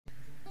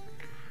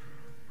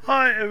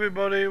Hi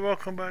everybody,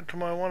 welcome back to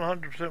my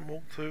 100%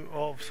 walkthrough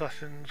of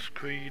Assassin's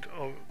Creed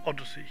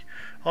Odyssey.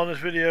 On this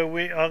video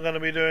we are going to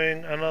be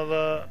doing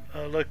another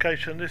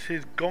location. This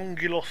is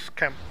Gongylos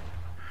camp,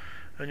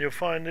 and you'll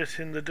find this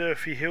in the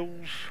Durfy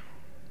Hills,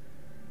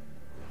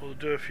 or the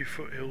Durfy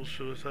foothills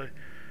should I say,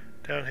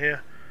 down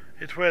here.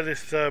 It's where this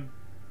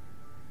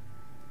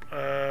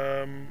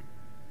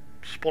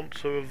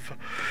sponsor of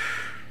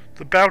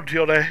the bounty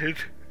on our head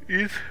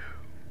is.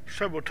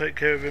 So we'll take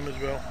care of him as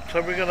well.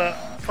 So we're going to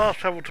fast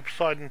travel to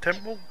Poseidon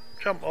Temple,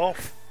 jump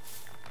off,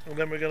 and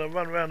then we're going to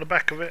run around the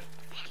back of it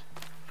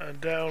and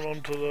down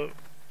onto the...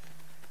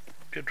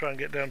 try and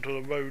get down to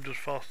the road as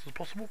fast as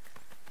possible.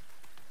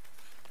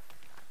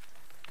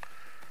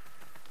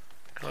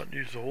 Can't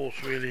use the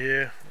horse really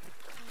here.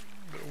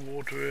 A bit of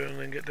water here and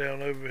then get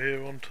down over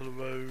here onto the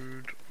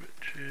road,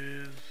 which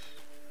is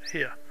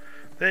here.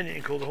 Then you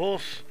can call the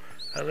horse,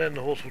 and then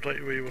the horse will take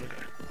you where you want to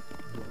go.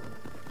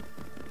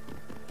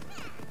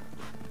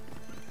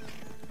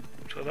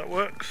 So that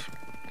works.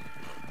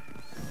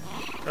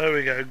 There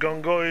we go.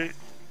 Gongylos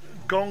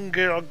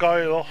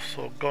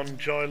or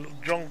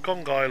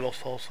Gongylos,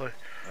 I'll say.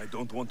 I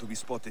don't want to be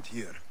spotted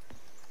here.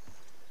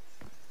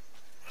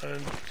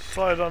 And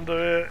slide under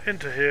here,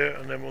 into here,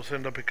 and then we'll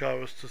send up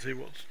Icarus to see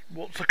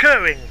what's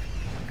occurring.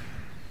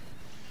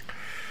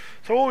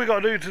 So all we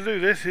got to do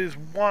this is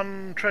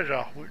one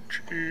treasure,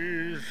 which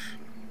is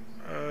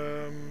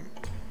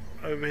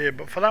over here.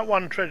 But for that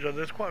one treasure,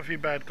 there's quite a few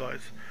bad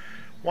guys.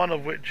 One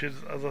of which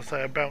is, as I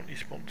say, a bounty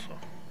sponsor,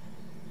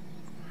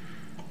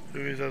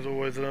 who is, as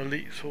always, an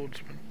elite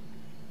swordsman.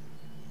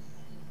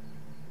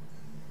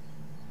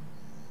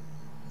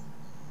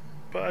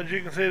 But as you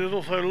can see, there's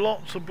also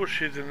lots of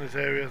bushes in this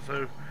area,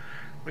 so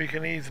we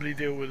can easily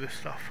deal with this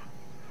stuff.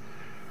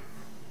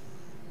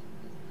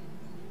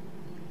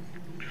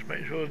 Just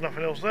make sure there's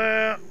nothing else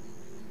there.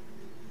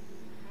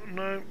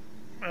 No,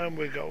 and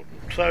we're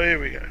golden. So here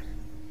we go.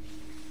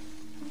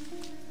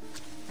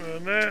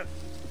 And there.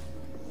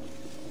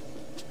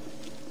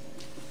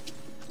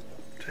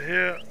 To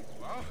here.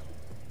 Well,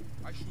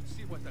 I should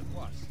see what that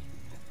was.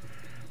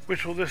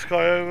 Whistle this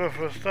guy over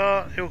for a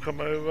start. He'll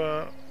come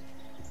over.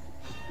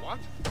 What?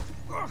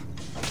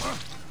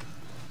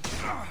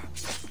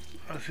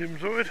 That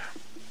seems sorted.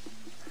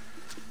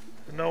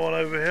 No one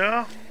over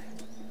here.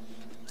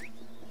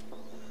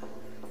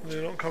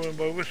 They're not coming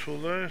by whistle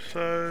though,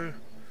 so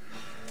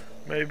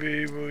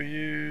maybe we'll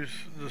use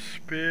the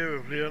spear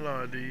of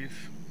Leonidas.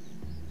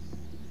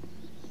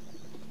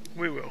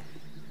 We will.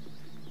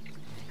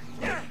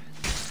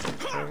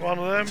 So one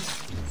of them,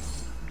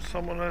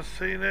 someone has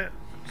seen it,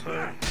 so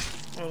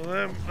one of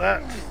them,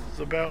 that's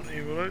the bounty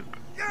envelope.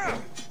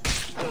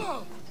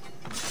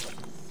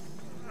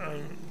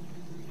 And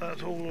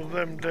that's all of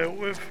them dealt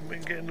with. We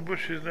can get in the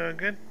bushes now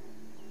again.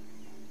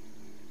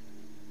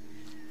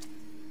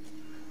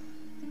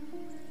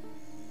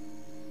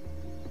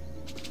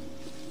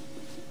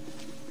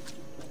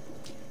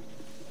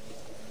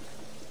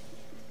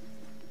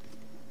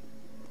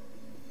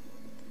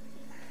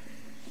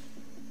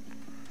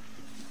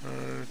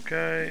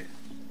 Okay,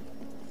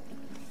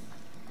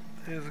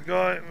 here's the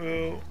guy.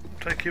 We'll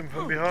take him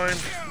from behind,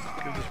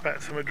 gives us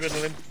back some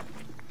adrenaline.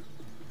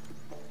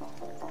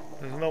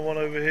 There's another one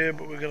over here,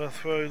 but we're going to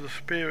throw the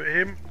spear at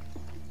him.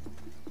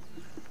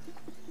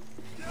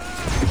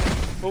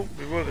 Oh,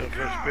 we were going to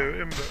throw a spear at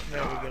him, but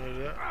now we're going to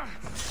do that.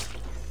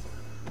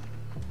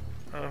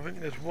 And I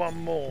think there's one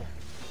more.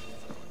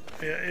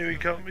 Yeah, here he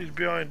comes, he's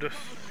behind us.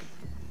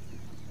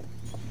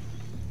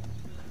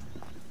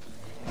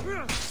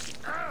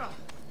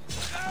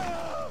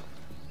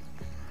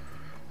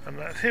 And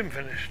that's him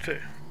finished too.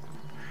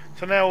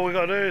 So now all we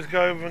got to do is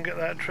go over and get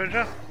that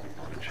treasure,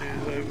 which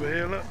is over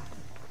here, look.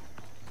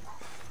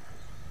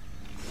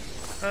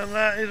 And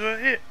that is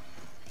it.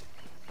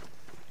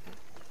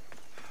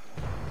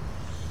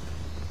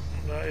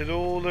 That is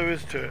all there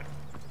is to it.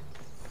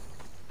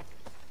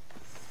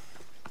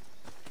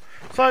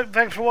 So,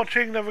 thanks for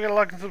watching, don't forget to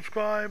like and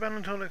subscribe, and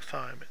until next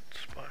time.